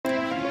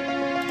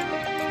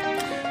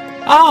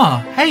Ah,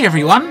 hey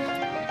everyone.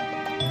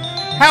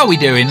 How are we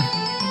doing?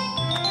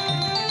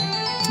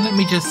 Let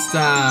me just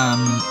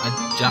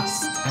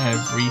adjust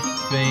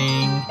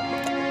everything.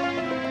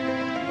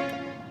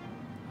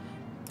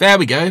 There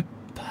we go.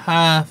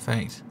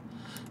 Perfect.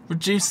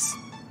 Reduce.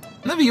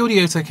 No, the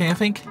audio's okay, I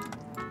think.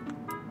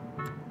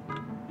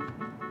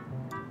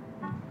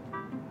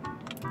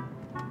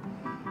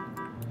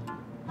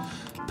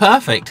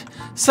 Perfect.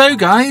 So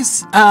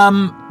guys,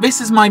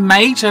 this is my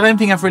mage. I don't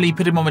think I've really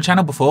put him on my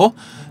channel before,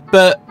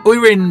 but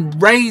we're in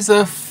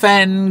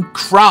Razorfen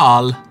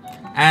Kraul,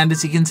 and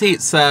as you can see,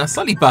 it's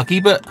slightly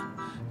buggy, but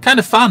kind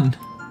of fun,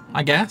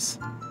 I guess.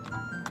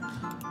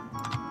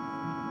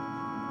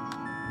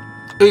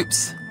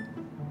 Oops.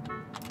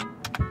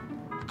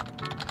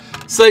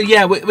 So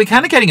yeah, we're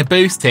kind of getting a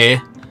boost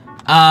here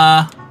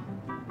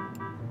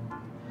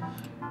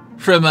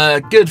from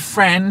a good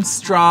friend,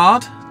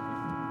 Strahd.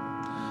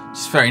 Which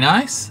is very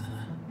nice.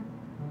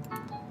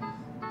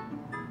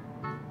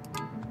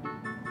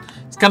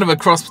 It's kind of a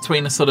cross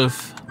between a sort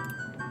of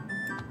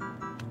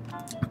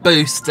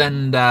boost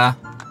and well,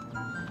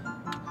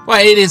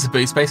 it is a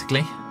boost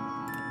basically.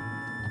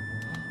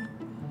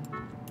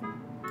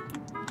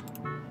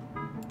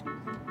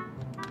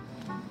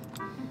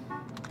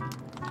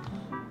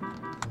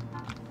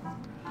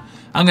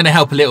 I'm going to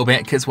help a little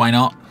bit because why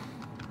not?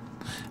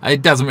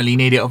 It doesn't really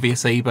need it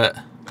obviously, but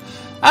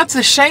that's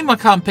a shame I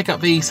can't pick up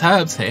these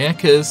herbs here,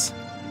 because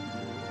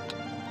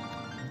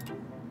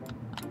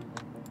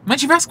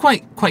actually that's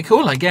quite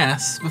cool, I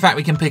guess. The fact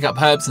we can pick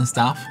up herbs and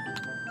stuff.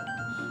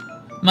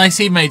 Nice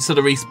made sort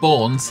of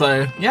respawn,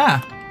 so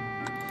yeah,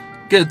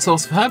 good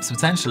source of herbs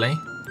potentially.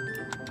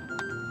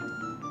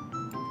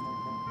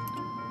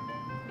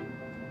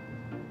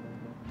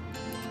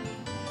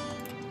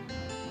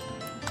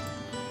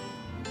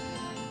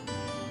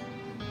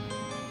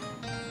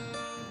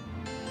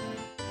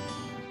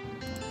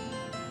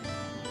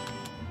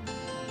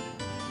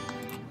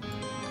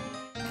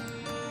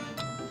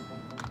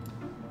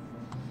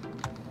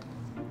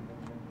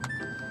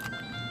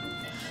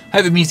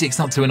 Hope the music's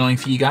not too annoying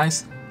for you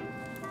guys.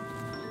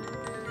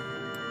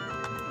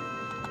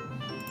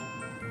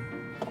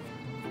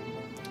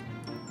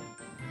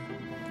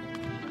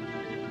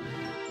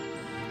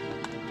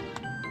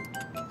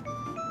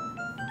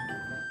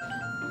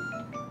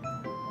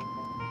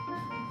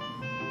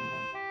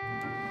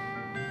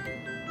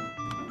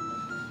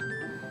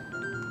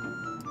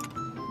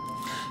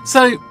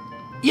 So,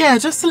 yeah,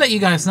 just to let you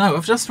guys know,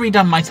 I've just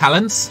redone my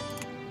talents,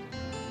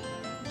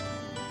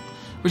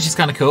 which is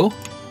kind of cool.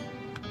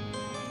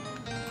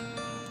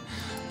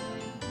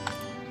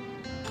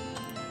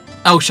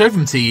 I'll show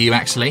them to you,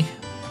 actually.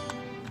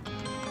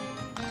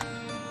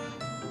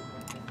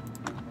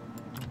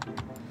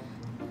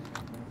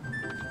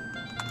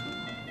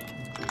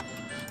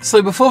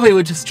 So before they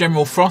were just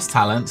general frost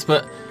talents,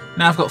 but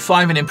now I've got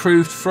 5 in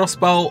improved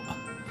frostbolt,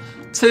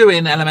 2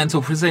 in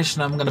elemental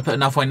precision, I'm going to put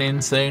another one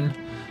in soon,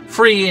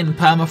 3 in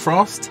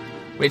permafrost,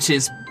 which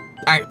is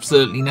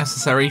absolutely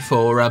necessary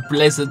for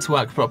blizzard to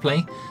work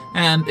properly,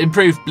 and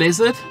improved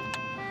blizzard.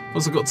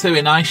 Also got 2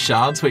 in ice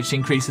shards, which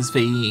increases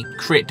the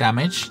crit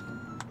damage.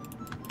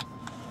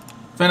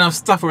 Then I've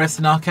stuck the rest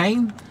in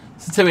arcane,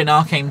 so 2 in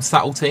arcane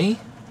subtlety.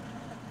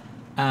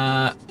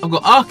 I've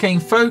got arcane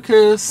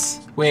focus,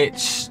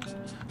 which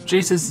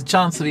reduces the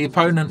chance of the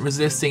opponent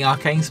resisting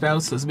arcane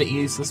spells, so it's a bit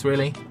useless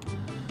really.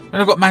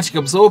 Then I've got magic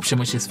absorption,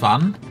 which is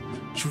fun,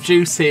 which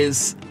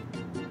reduces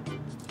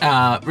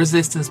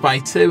resistance by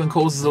 2 and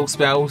causes all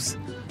spells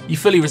you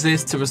fully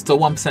resist to restore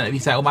 1% of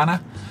your total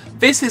mana.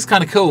 This is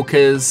kind of cool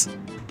because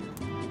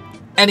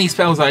any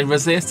spells I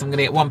resist, I'm going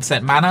to get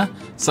 1% mana,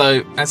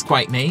 so that's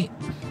quite neat.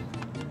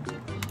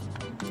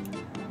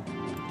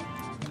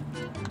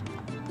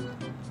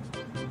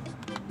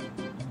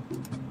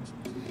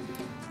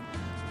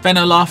 Then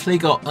I lastly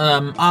got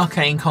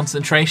arcane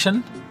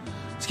concentration,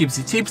 which gives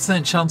you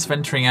 2% chance of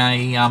entering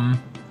a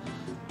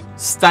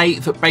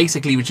state that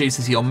basically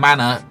reduces your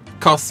mana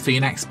cost for your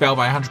next spell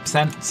by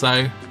 100%,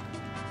 so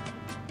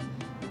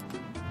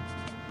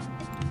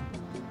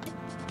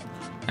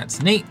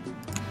that's neat.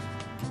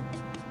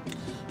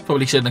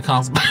 Probably shouldn't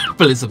have cast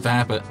Blizzard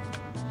there, but...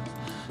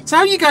 So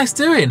how are you guys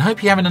doing?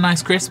 Hope you're having a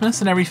nice Christmas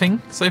and everything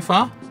so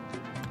far.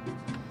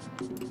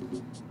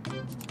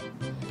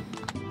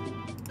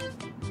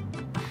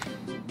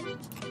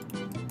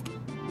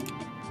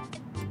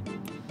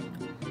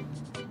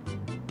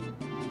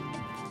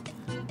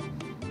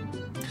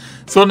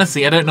 So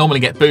honestly, I don't normally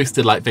get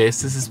boosted like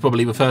this. This is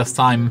probably the first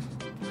time,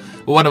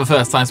 or one of the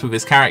first times with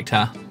this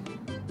character.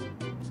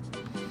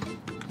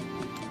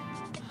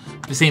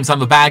 It seems I'm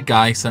the bad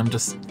guy, so I'm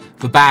just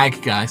the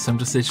bag guy, so I'm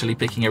just literally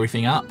picking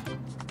everything up.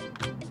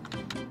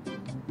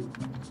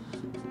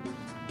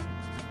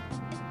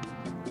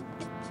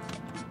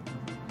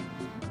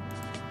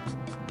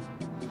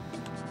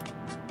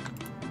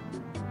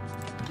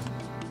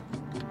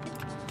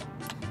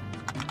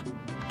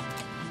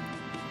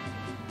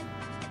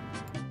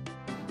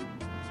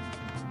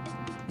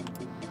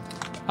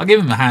 I'll give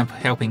him a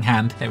helping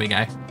hand. There we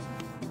go.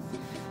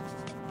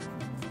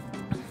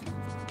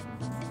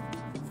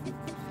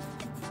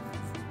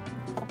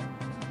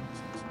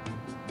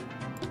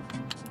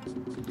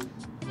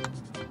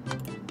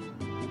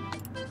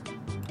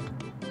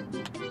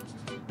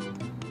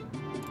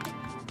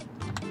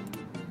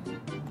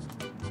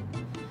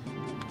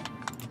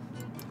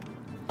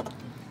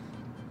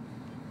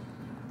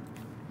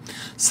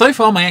 So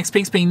far my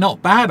XP's been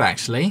not bad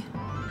actually.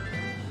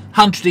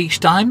 100 each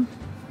time.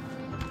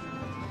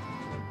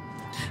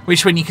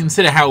 Which when you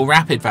consider how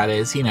rapid that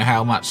is, you know,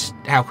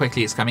 how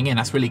quickly it's coming in,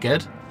 that's really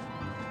good.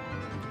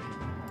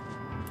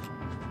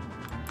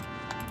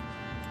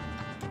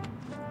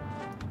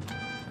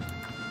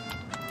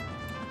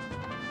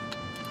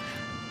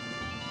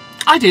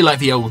 I do like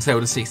the old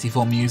Zelda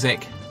 64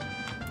 music.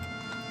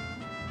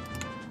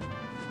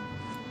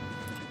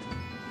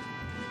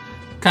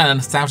 Kind of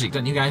nostalgic,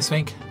 don't you guys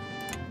think?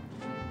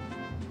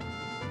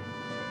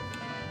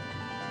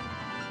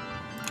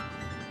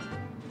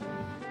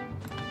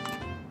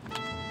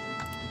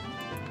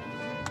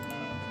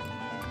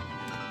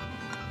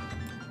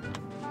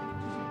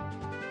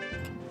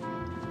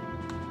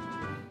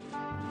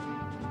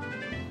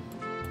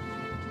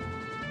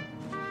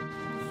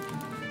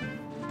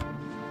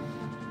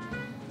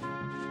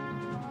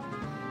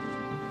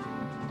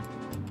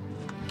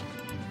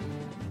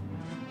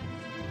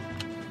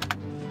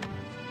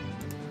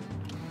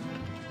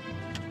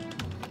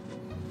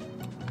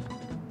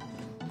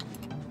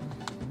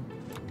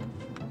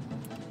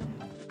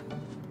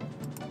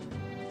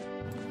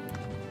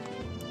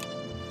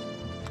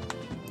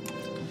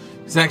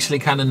 It's actually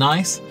kind of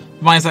nice.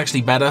 Mine's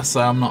actually better,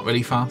 so I'm not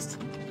really fast.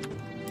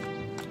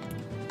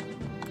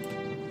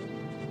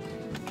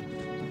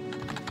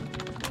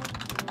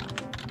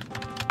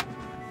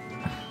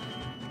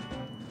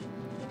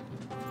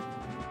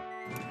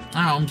 Oh,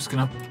 I'm just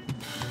gonna...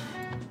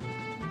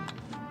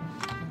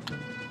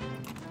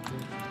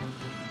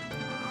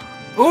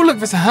 Oh, look,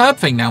 there's a herb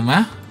thing down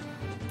there.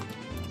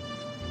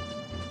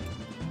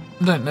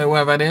 I don't know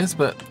where that is,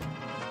 but...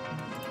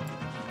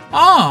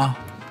 Ah!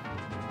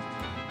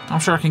 I'm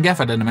sure I can get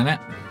that in a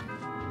minute.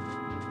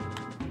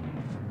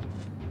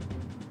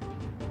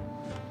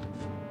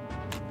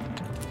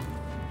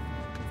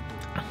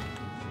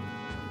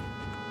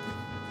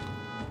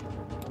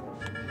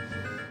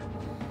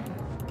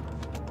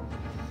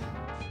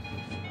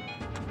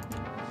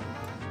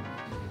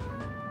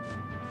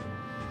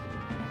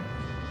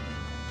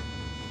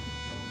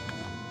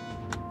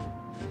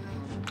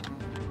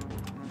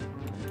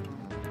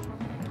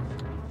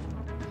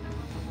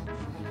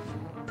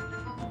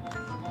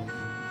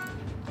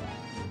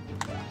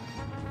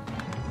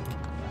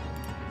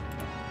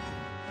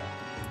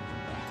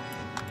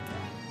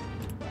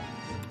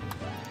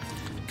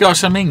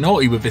 Gosh, I'm being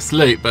naughty with this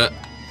loot, but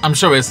I'm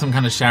sure there's some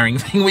kind of sharing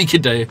thing we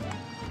could do.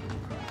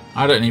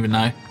 I don't even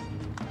know.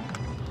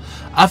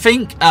 I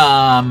think,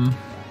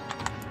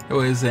 who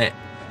is it?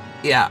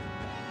 Yeah.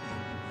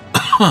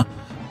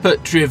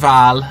 Put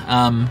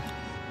Drival,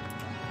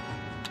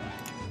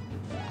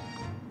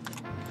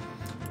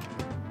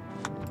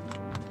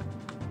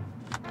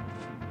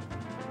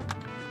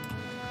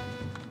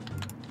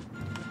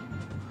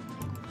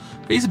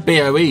 he's a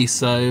BOE,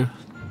 so...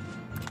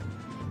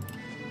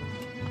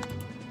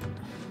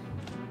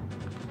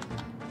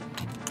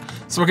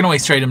 So we can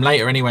always trade him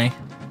later anyway.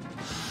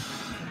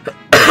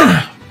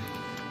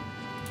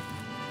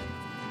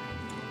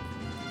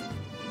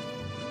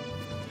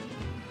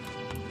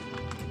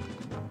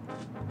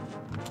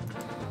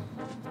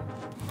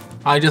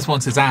 I just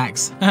want his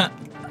axe.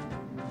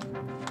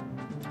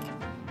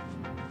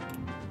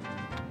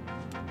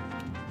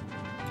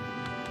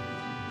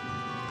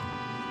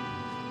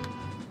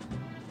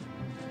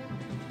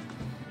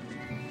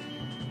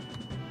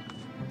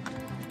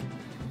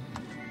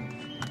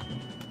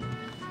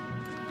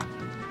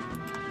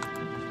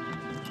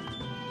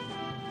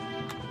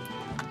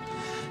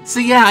 So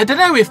yeah, I don't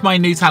know if my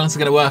new talents are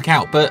going to work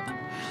out, but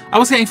I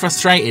was getting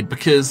frustrated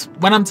because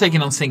when I'm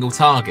taking on single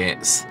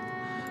targets,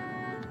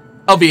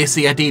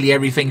 obviously ideally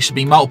everything should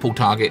be multiple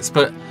targets,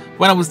 but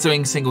when I was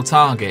doing single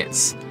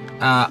targets,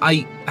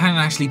 I hadn't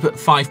actually put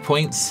 5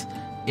 points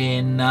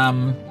in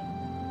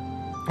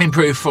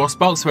improved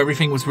frostbolt, so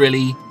everything was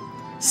really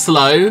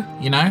slow,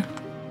 you know.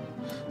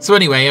 So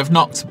anyway, I've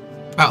knocked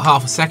about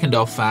half a second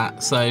off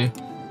that, so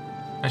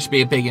that should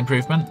be a big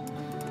improvement.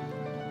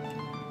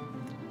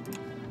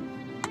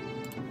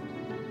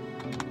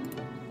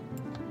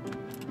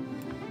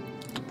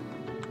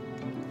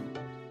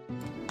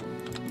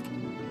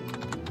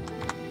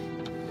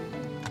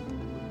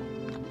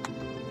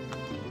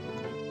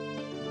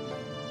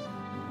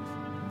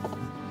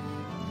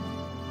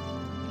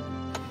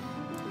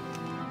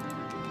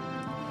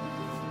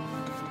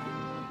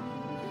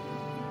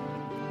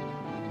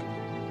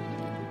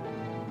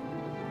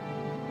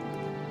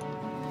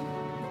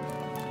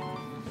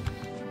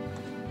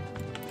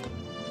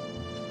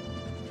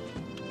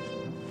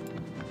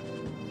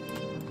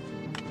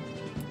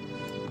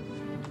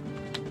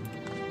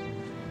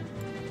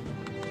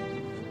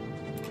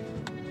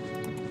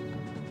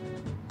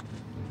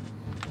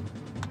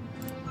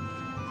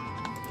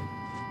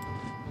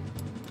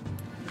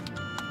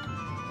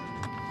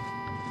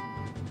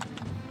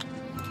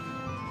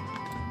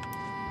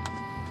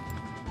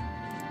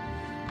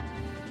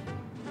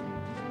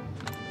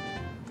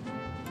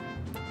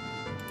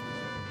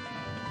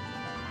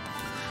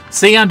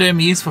 See, I'm doing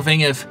the useful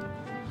thing of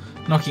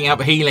knocking out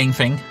the healing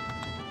thing.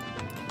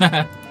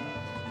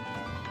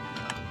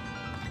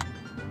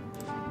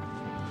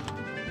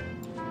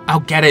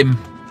 get him.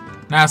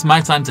 Now it's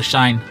my time to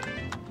shine.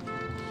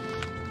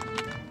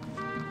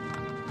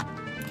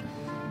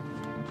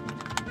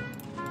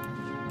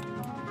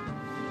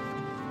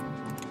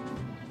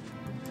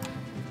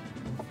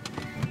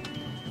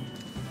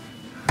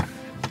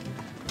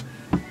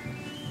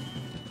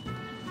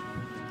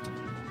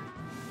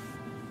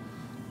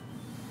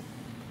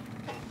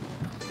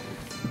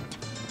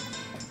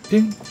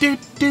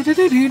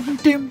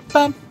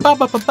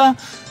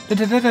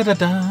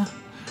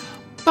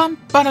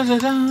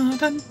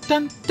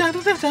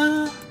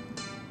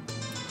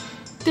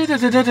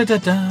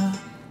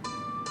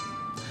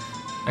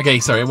 Okay,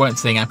 sorry, I won't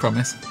sing, I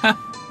promise.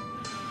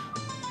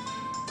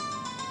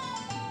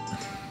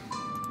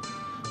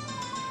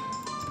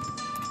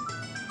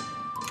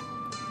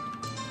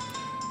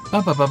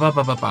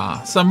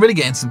 So I'm really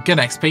getting some good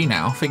XP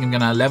now. I think I'm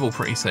going to level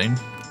pretty soon.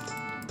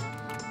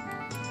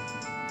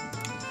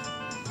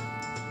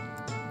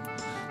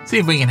 See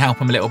if we can help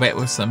him a little bit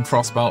with some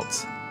frost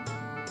bolts.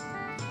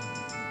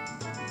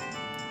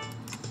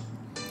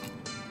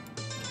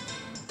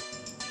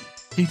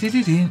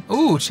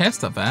 Ooh,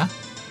 chest up there.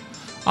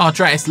 Oh,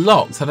 drat, it's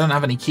locked. I don't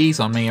have any keys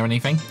on me or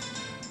anything.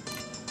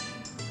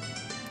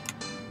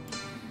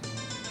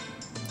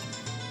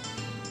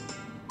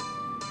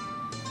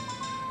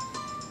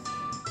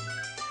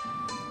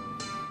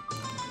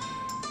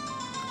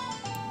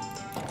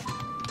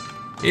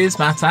 Here's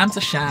my time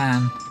to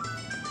shine.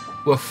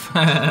 Woof.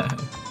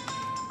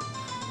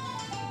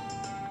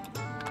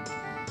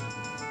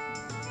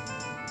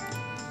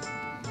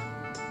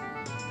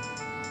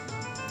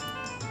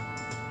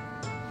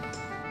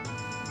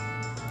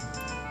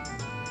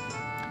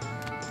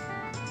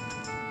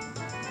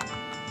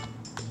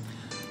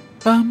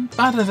 Bum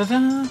ba da da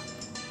da.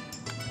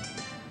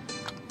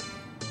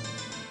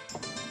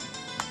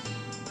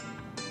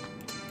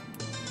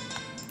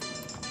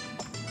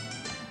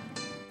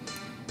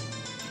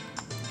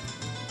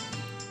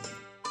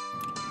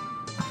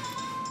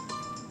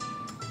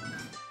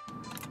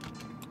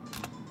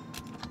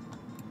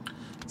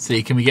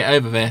 See, can we get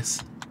over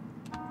this?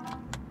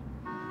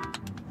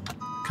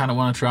 Kind of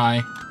want to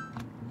try.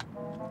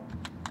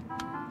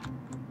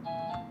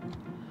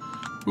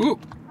 Ooh,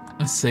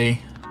 let's see.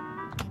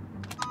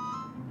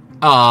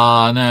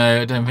 Oh,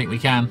 no, I don't think we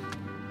can.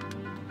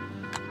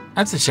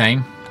 That's a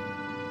shame.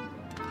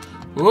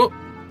 Whoop.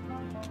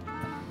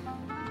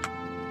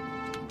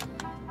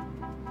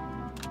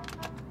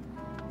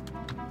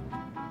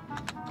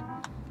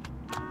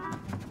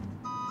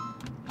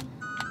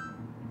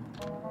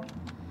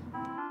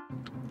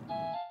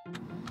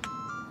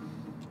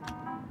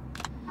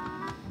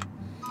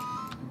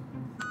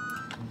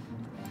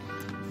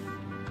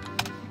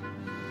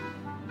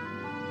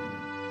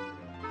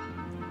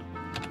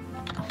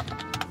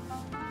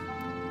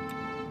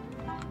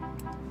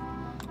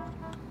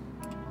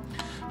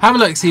 Have a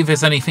look, see if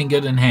there's anything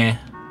good in here.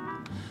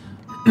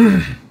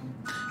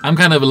 I'm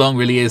kind of along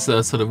really as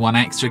a sort of one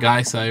extra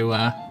guy, so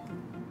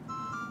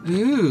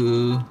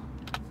ooh.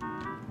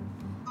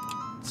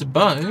 It's a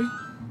bow.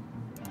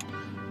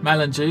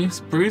 Melon juice,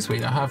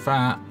 bruiseweed, I have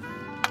that.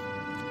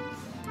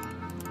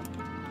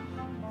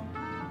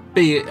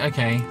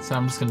 Okay, so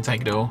I'm just gonna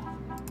take it all.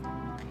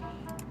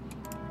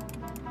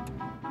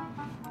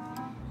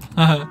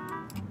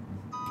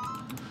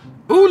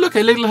 Ooh, look,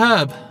 a little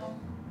herb.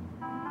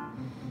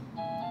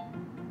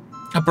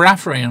 A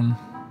Brathrian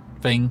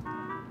thing.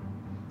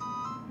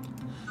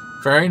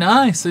 Very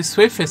nice. Those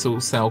swift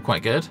thistles sell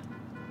quite good.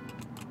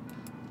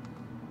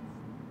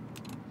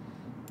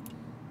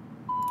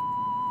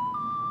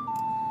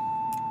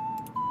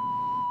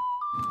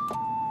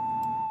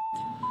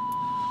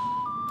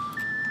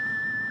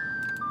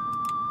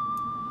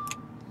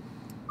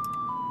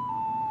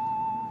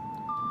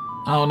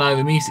 Oh no,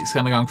 the music's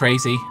kind of gone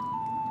crazy.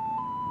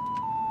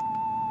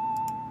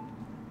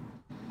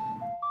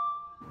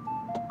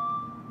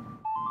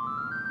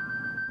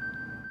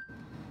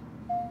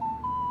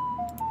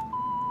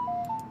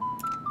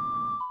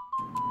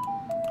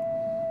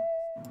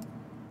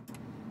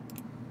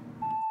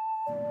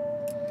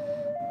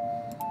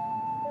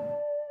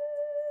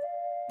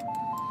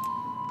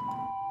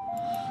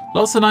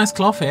 Lots of nice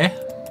cloth here.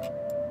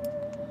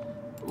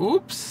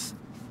 Oops.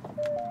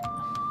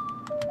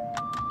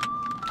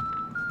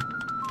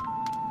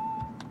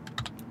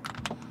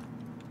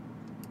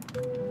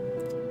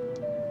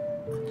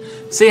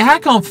 See, I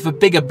had gone for the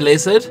bigger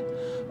blizzard,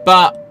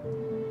 but...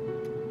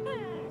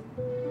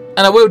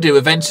 and I will do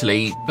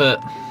eventually,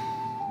 but...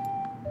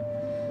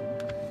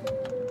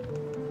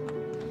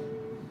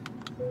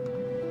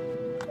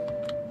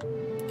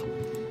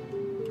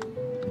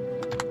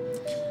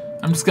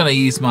 I'm just going to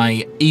use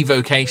my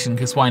evocation,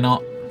 because why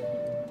not?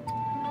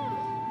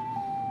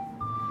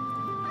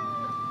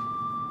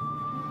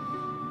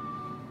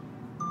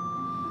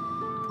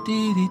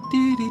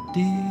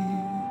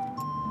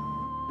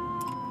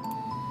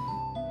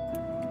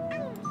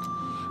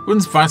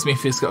 Wouldn't surprise me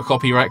if it's got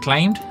copyright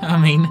claimed. I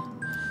mean,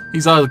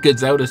 these are good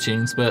Zelda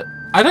tunes, but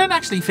I don't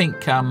actually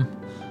think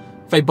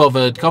they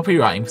bothered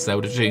copyrighting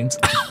Zelda tunes.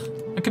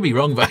 I could be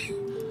wrong, though.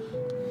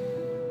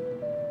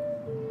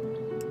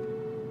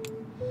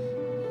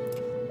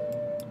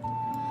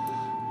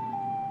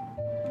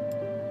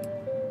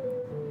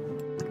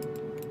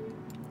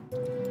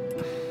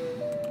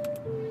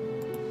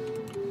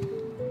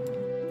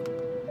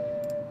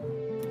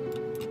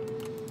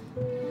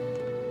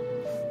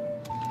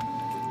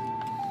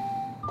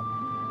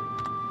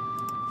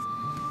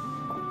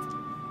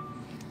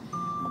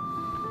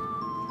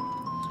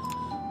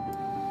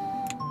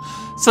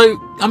 So,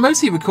 I'm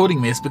mostly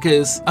recording this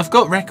because I've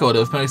got record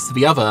of most of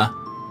the other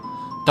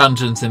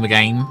dungeons in the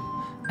game,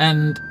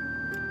 and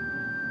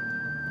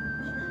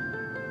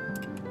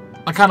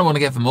I kind of want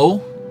to get them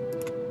all.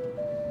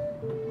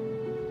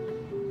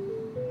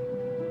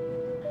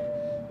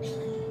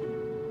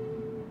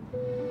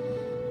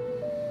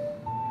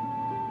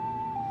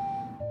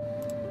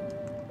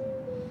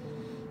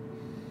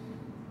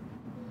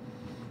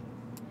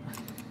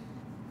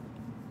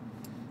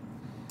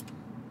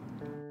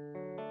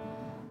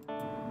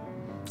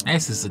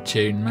 This is a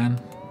tune, man.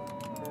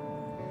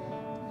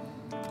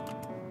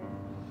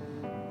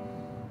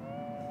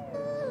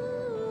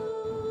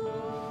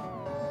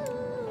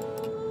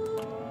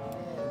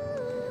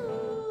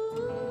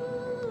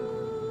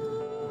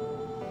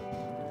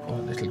 Poor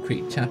little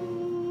creature.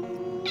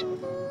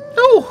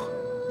 Oh!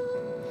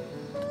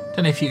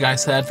 Don't know if you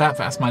guys heard that.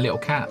 That's my little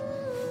cat.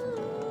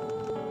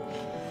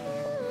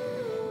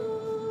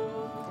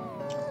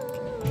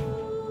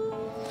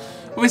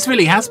 Well, this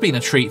really has been a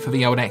treat for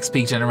the old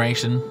XP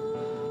generation.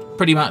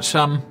 Pretty much,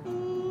 full,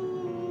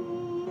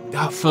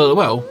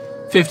 well,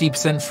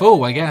 50%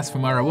 full, I guess,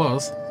 from where I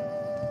was.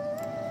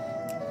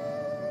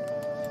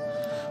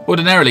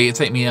 Ordinarily, it'd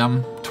take me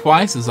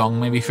twice as long,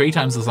 maybe 3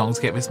 times as long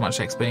to get this much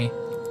XP.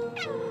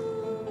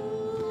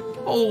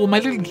 Oh, my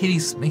little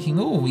kitty's making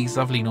all these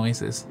lovely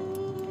noises.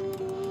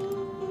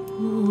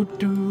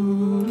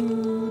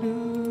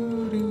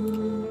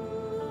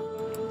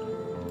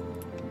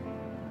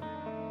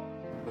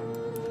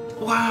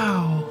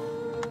 Wow.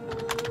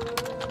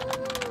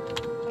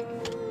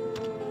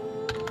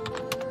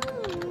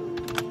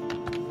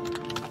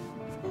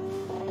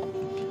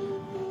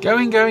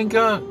 Going.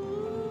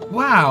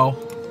 Wow.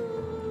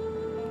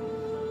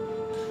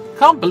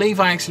 Can't believe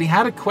I actually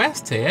had a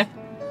quest here.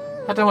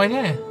 Had no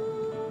idea.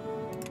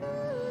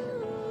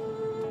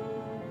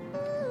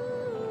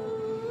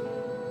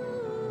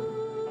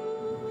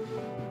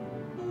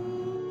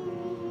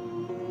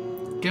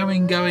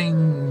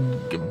 Going,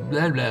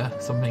 blah blah,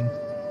 something.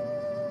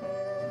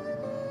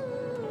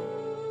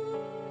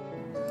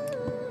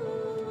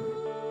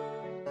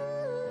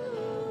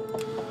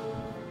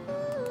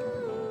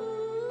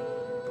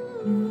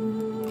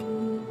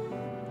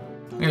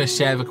 I'm gonna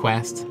share the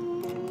quest.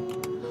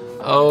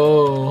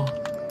 Oh.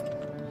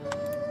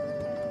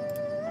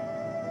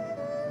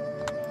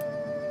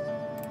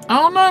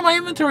 Oh no, my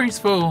inventory's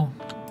full.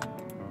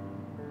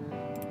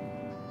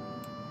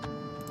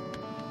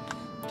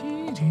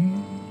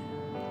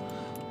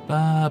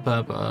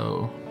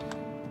 Ba-ba-bo.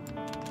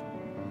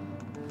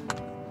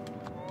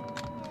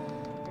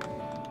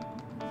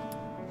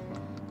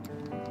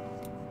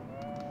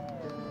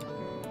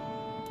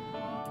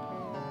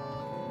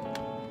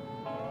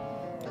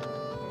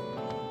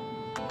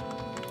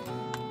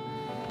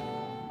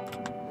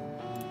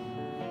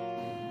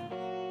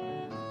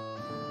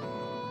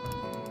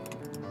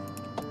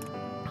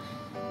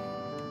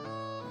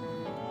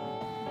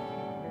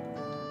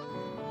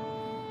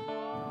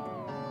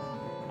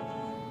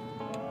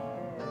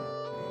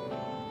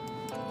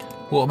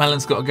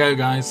 Watermelon's got to go,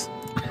 guys.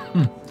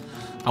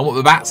 I want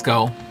the bat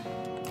skull.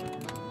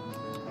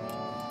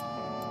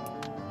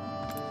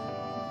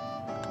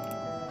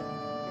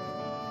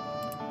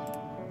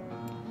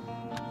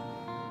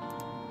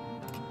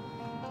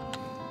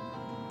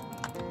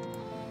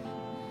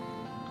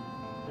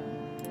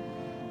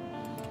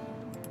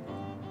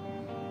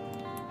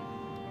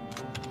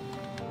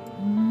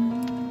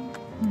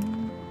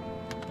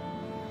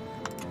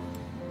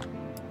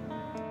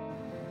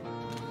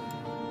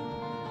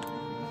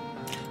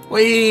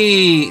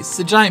 Wait, it's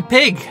a giant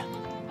pig.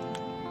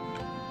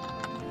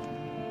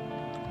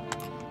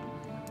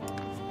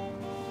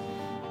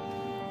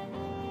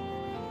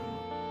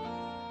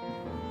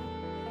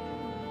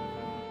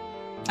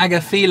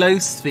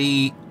 Agaphilos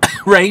the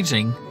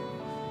Raging.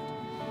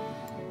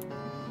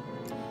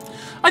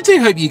 I do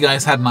hope you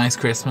guys had a nice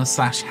Christmas /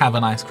 have a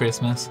nice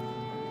Christmas.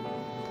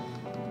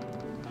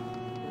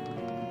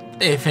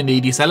 If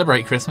indeed you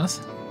celebrate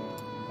Christmas.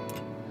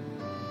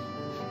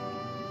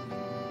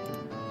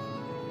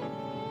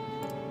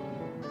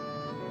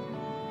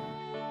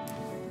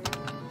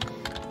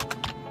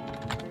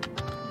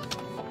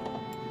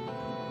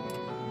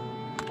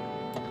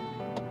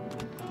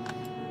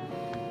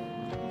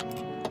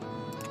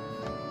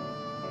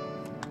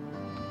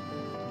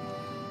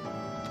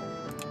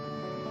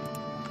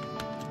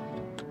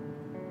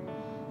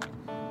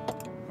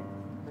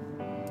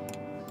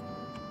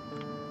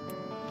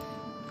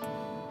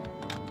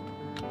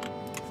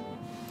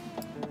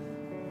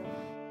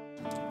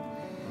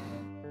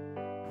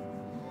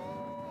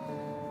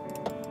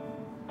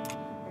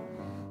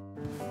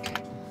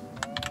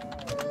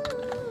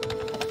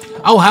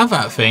 I'll have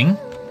that thing.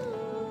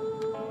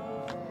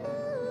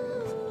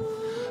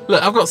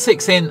 Look, I've got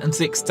 6 in and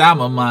 6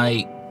 down on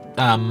my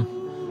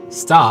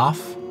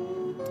staff.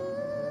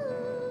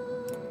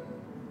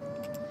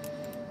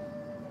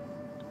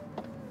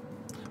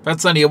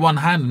 That's only a 1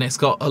 hand and it's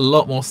got a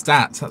lot more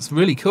stats. That's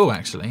really cool,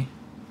 actually.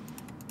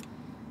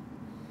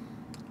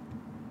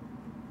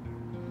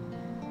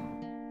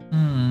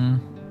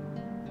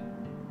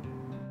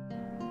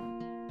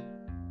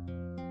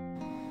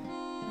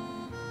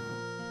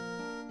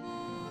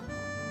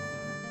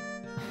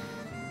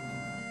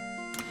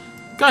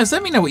 Guys,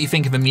 let me know what you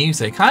think of the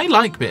music. I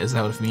like a bit of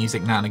Zelda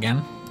music now and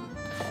again.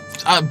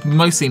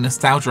 Mostly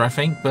nostalgia, I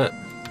think, but...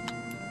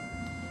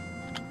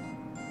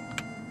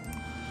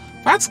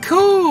 That's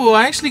cool!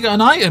 I actually got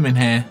an item in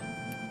here.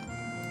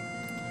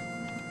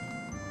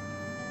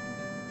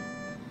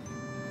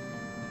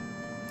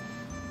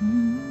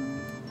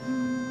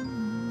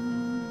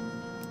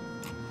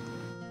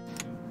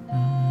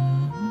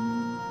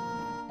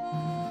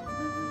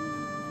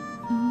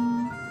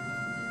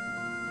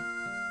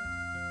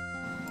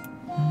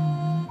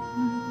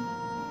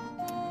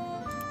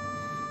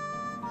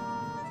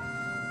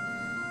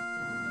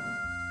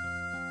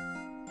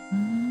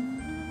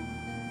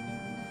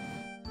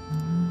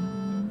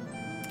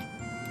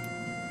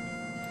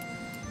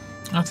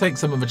 I'll take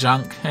some of the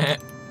junk.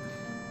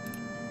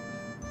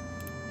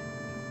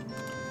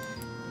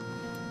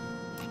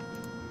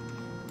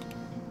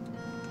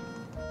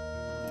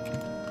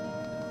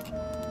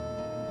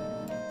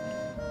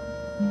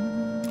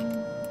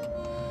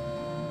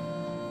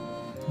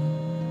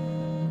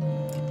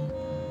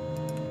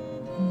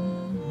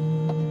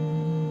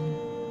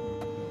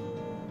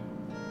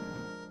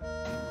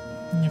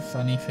 You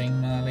funny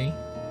thing, Marley.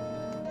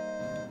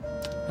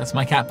 That's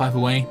my cat, by the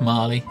way,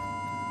 Marley.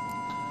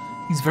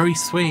 He's very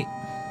sweet.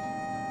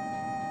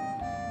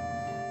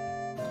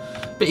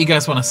 But you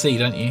guys want to see,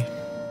 don't you?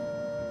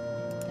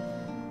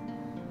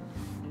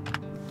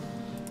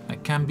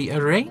 That can be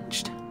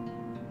arranged.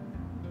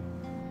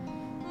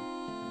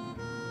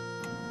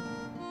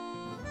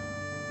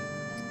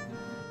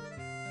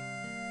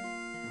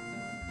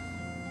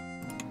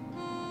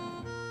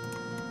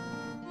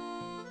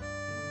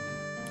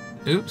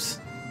 Oops.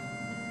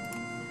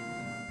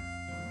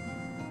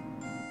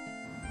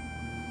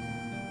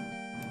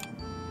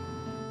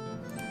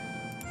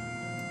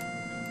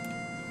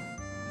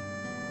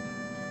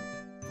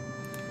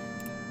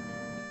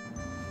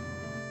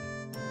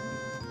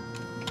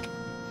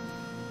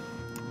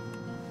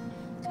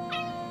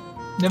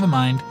 Never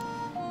mind.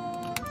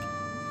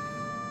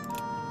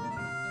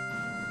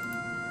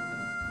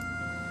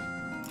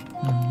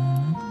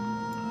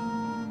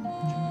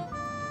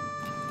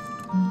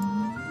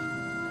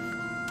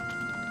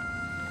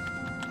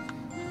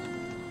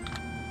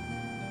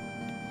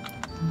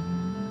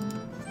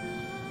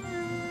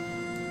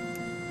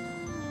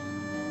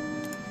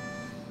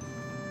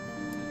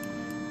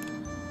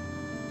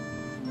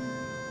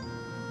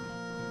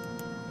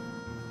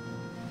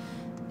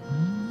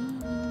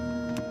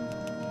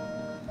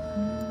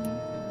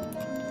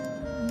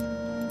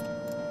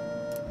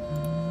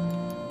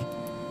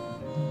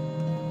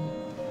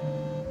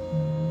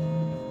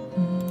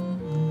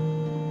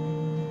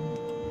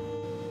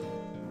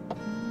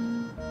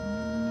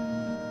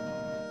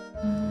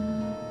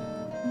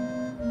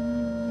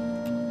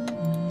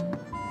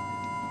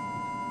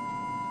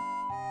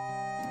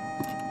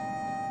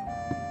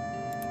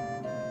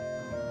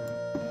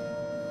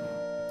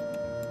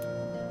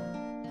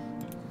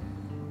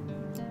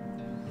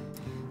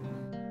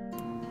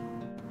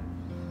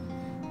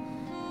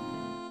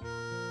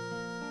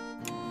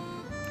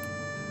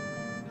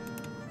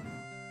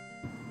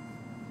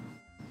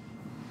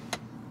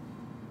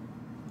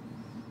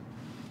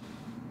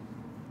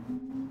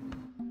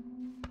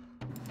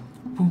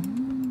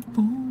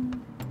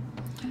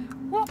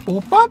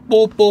 Boop, boop,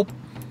 boop, boop.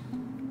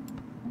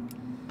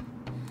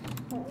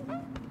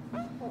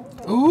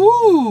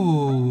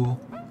 Ooh.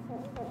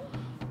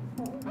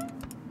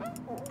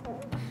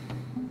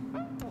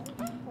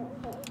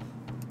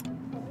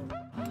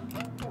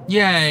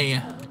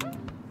 Yay.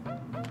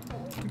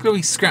 Look at all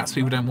these scraps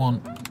people don't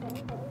want.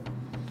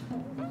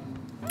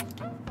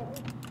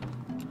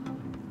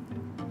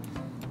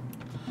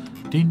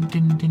 Din,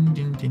 din, din,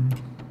 din, din.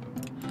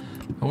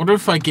 I wonder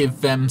if I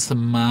give them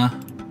some,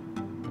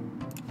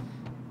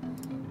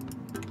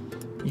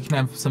 you can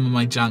have some of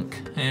my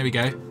junk. There we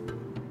go.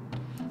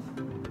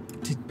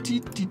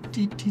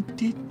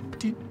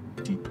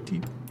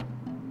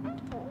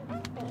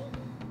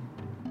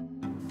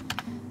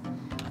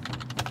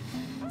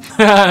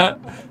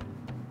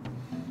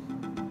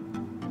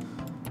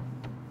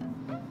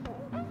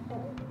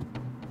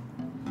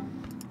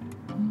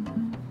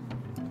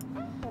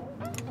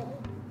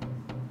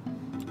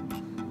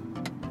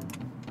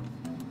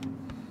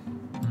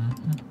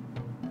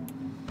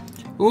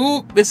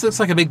 Ooh, this looks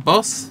like a big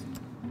boss.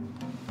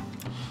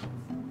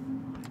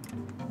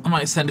 I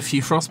might send a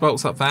few frost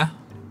bolts up there.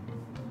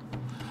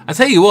 I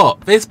tell you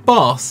what, this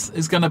boss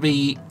is going to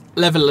be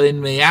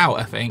leveling me out,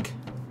 I think.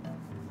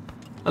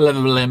 Or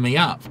leveling me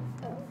up.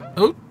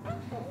 Ooh.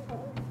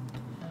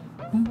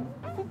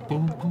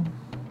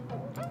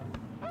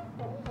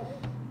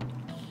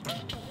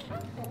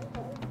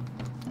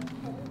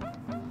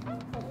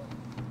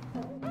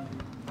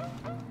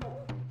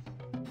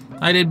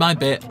 I did my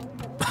bit.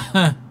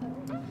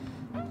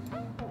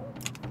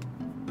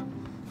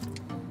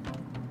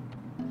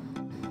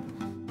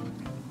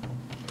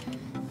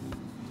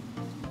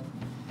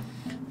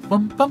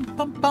 Bum bum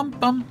bum bum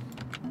bum.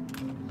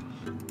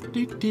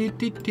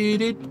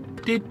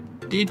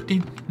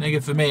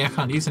 Negative for me, I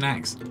can't use an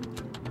axe.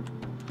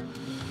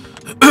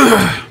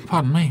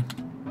 pardon me.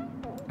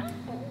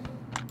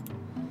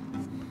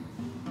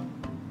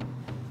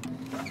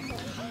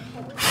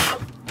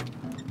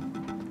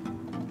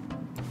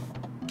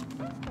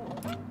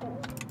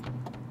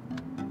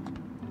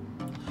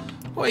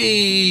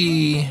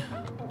 Whee!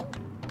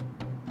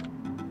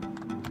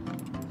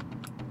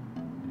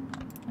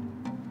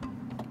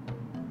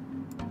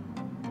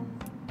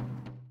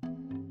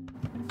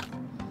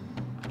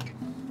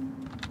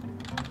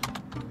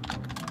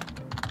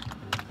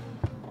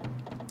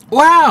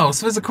 Wow,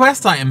 so there's a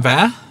quest item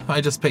there that I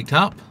just picked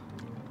up.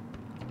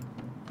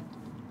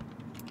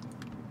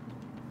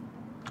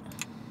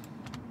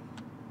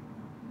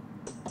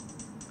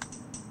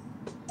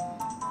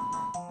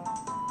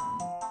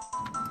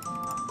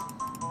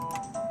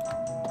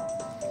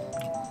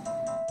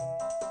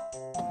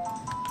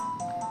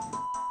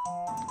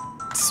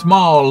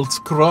 Small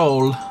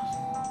scroll.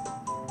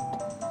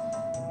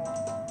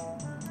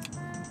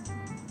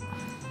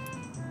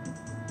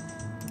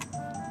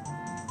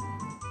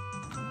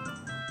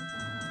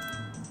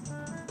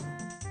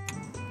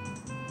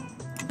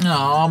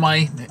 Oh,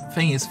 my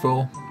thing is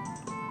full.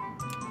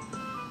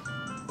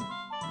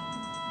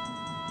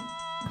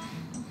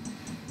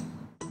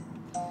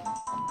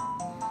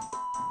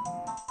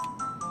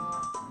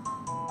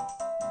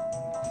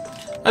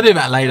 I'll do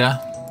that later.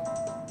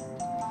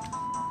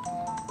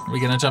 Are we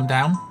gonna jump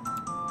down?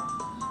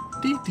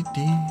 Dee, dee,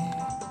 dee.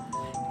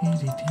 Dee,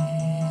 dee, dee.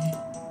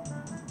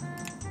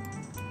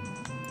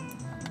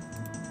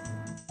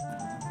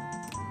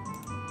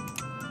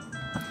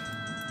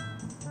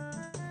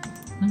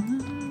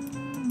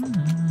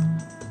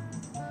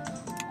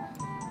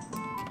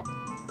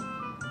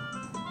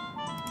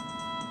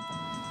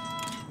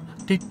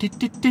 Dee, dee,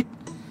 dee, dee.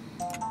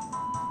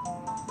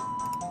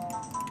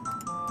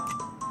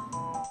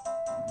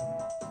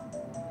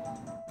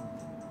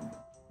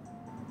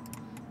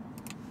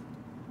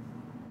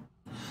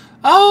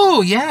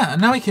 Oh yeah,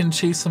 now we can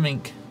choose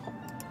something,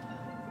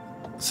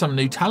 some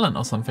new talent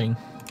or something.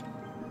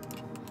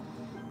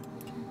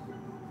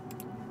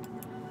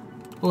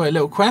 Oh, a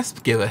little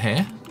quest giver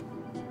here.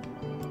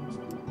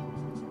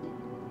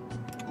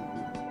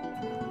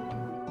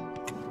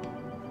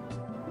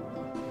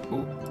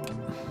 Ooh.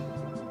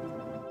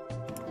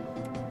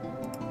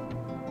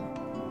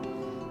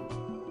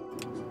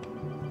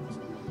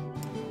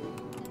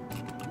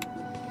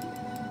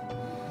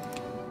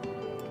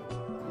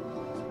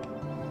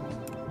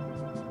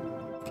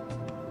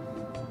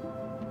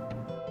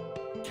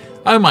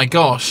 Oh my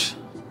gosh.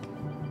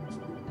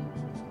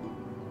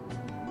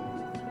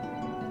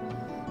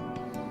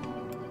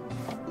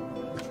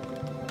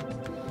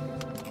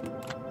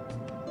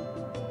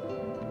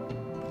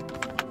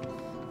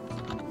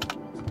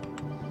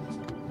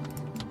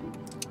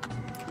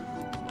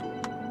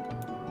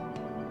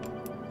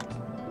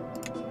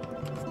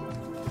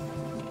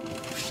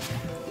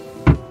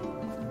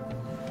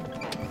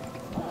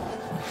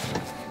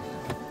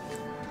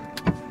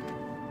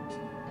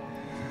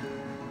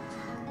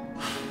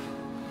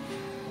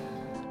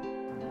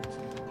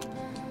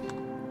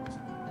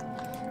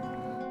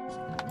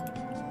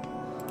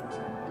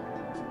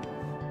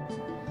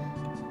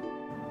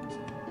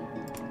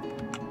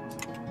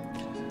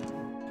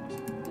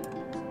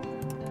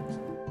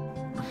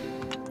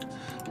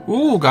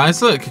 Ooh,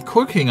 guys, look, a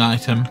cooking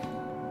item.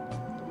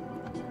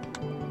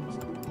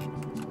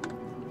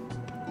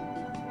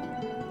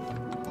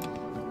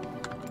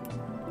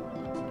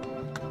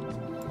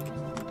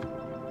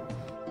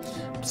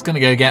 I'm just gonna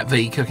go get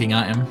the cooking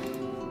item.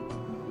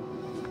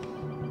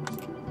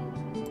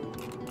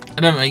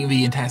 I don't think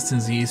the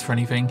intestines are used for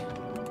anything.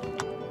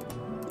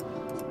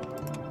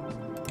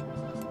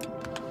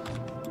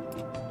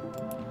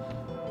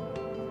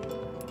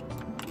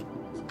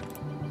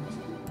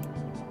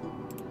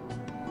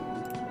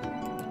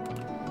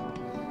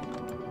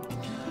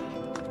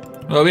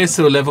 Well, we'll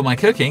still level my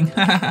cooking.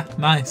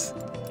 Nice.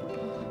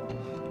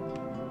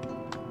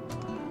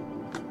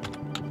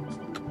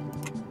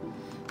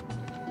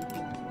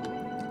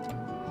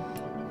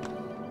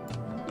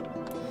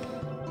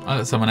 I'll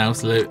let someone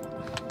else loot.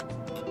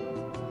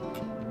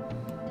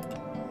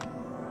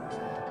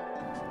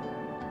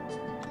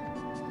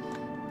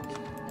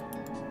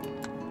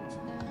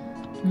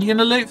 You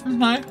gonna loot them?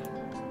 No?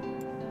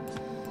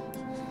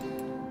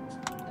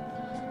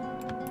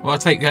 Well, I'll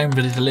take home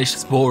for the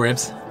delicious boar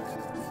ribs.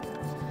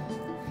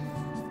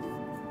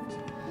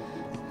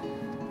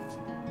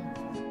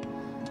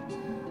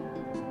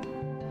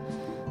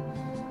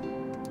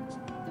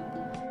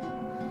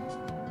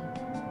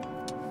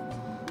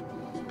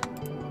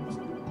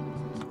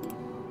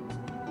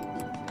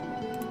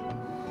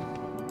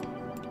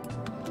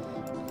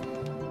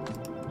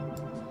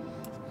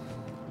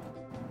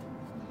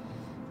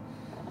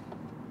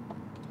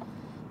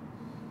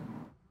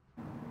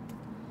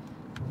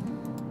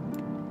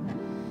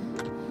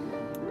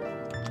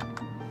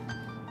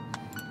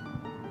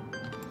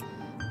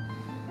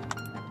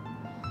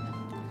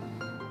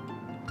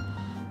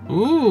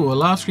 Ooh, a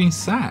large green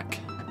sack.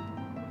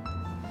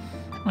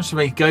 How much should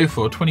they go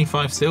for?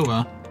 25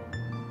 silver.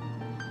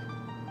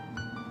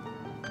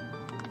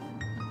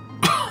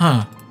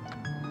 Huh.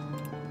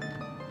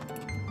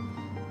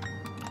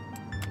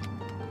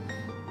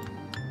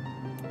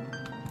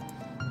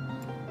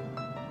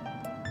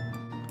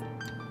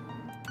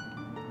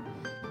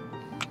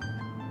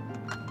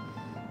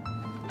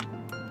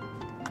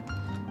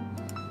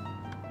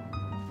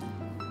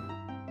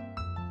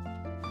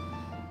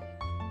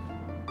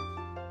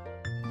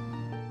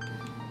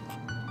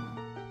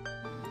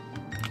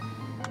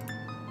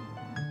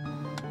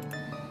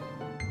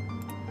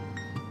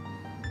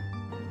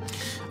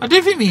 I do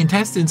think the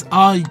intestines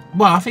are,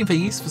 well, I think they're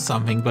used for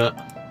something, but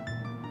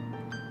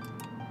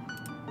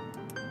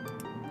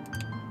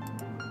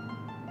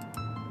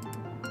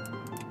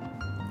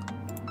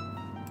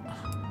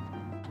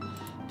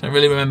don't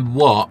really remember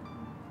what.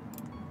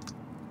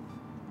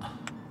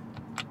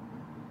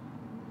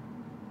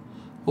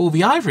 Oh,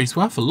 the ivory's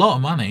worth a lot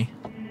of money.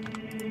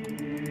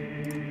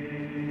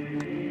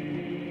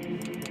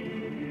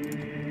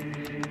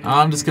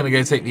 I'm just going to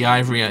go take the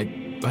ivory,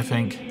 I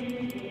think.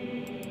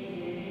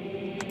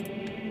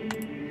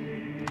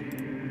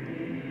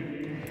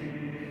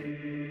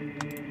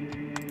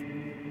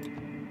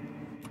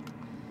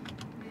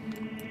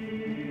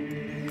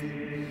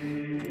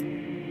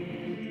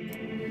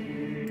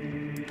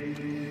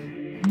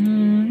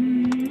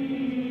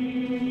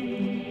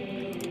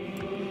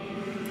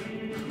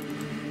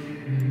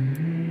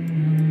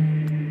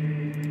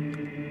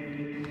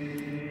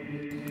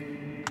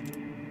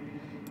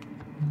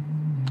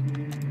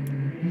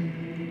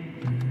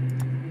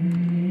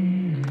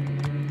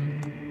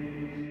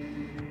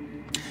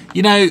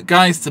 You know,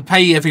 guys, to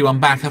pay everyone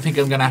back, I think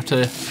I'm going to have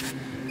to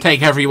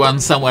take everyone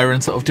somewhere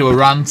and sort of do a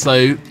run so,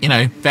 you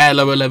know, their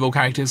lower level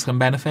characters can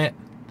benefit.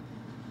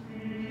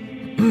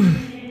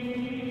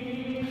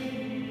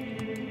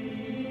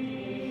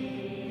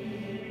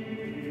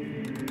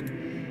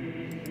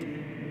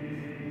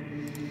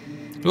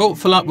 Oh,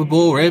 fill up with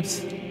boar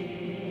ribs.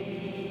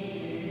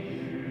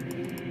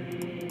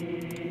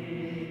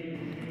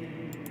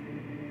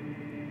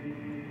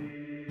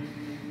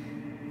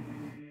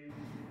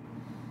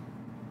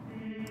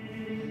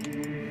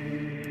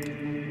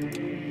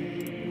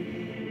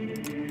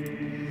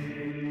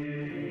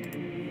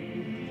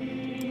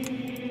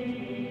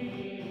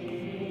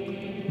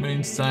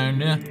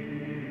 Moonstone, yeah.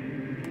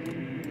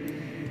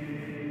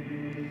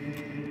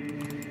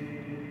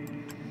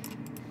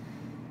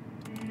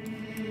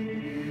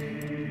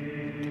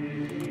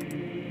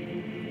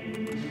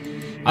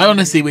 I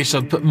honestly wish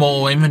I'd put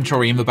more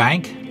inventory in the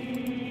bank.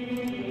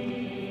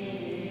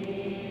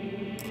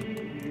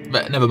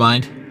 But never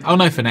mind. I'll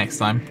know for next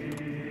time.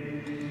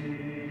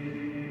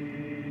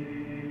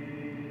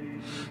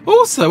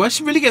 Also, I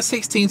should really get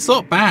 16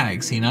 slot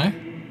bags, you know?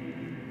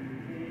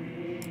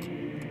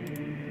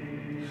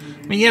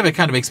 I mean, yeah, they're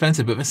kind of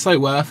expensive, but they're so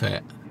worth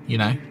it, you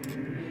know?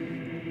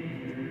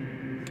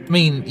 I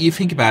mean, you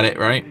think about it,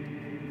 right?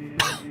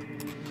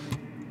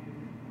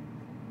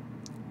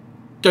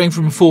 Going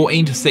from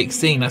 14 to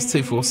 16, that's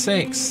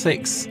 246,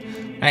 6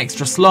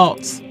 extra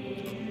slots.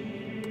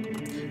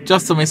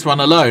 Just on this run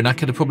alone, I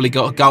could have probably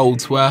got a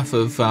gold's worth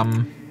of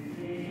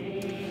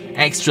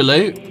extra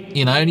loot,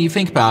 you know? And you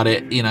think about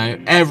it, you know,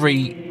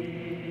 every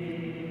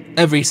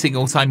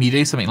single time you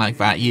do something like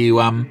that, you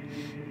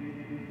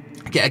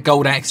get a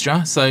gold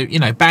extra. So, you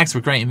know, bags were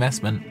a great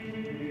investment.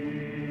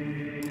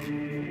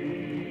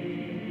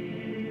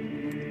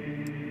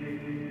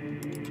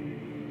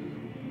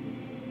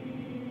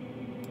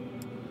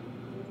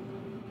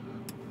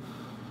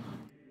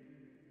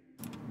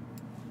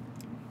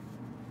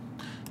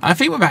 I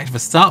think we're back to the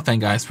start then,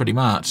 guys, pretty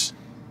much.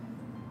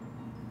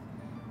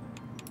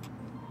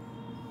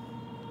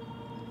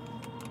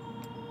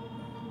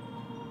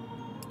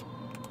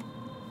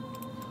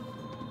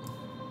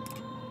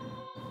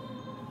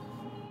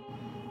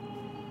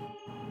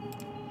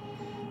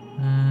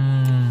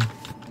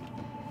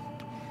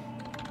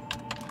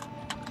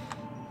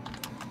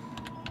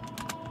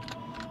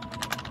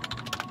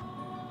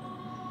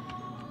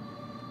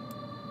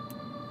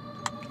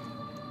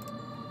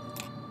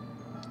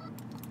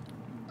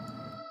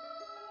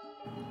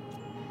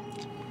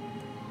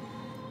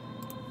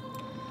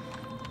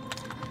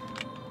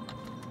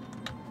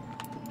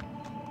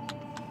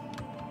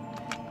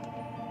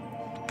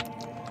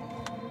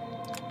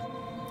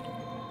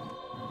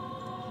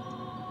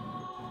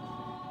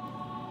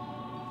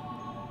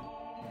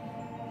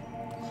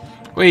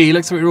 Wait,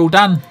 looks like we're all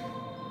done.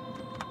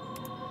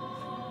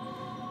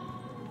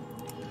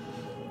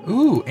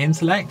 Ooh,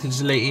 intellect,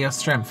 agility or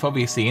strength.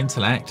 Obviously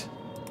intellect.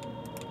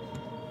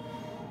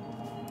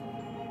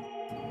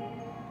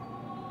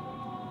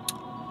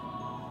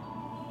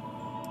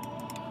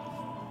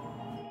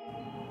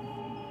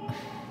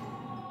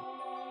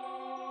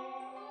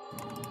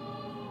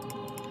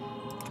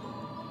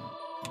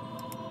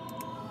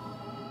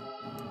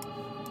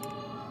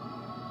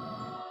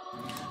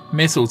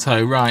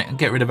 Mistletoe, right, and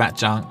get rid of that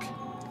junk.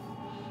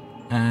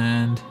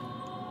 And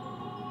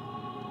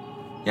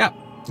yep,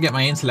 get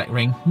my intellect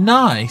ring.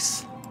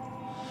 Nice.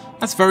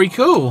 That's very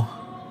cool.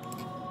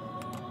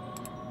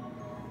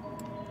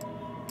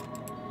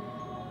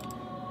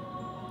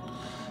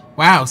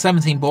 Wow,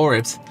 17 boar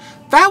ribs.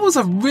 That was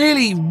a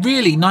really,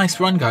 really nice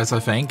run, guys, I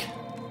think.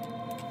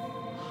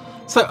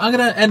 So I'm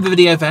going to end the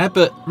video there,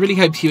 but really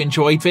hope you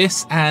enjoyed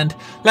this, and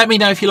let me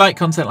know if you like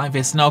content like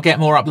this, and I'll get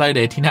more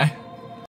uploaded, you know.